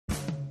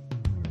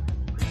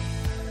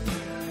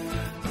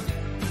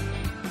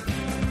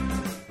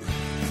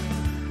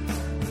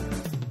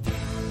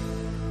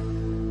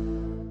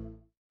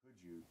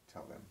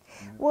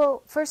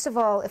Well, first of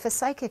all, if a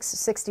psychic's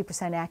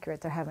 60%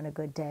 accurate, they're having a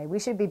good day. We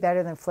should be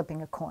better than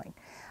flipping a coin.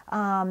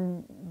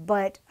 And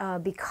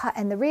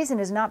the reason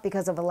is not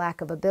because of a lack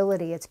of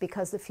ability, it's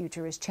because the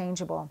future is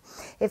changeable.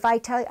 If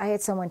I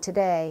had someone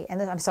today, and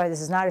I'm sorry,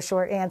 this is not a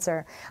short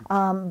answer,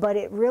 but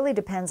it really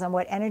depends on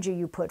what energy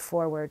you put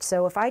forward.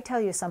 So if I tell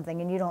you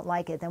something and you don't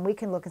like it, then we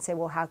can look and say,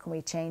 well, how can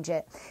we change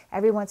it?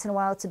 Every once in a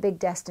while, it's a big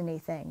destiny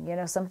thing. You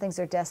know, some things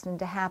are destined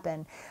to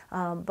happen,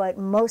 but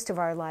most of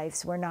our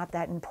lives, we're not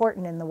that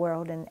important in the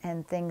world,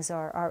 and things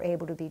are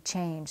able to be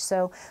changed.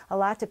 So a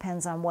lot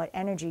depends on what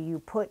energy you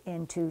put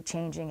into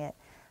changing it,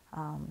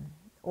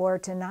 or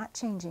to not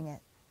changing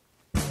it.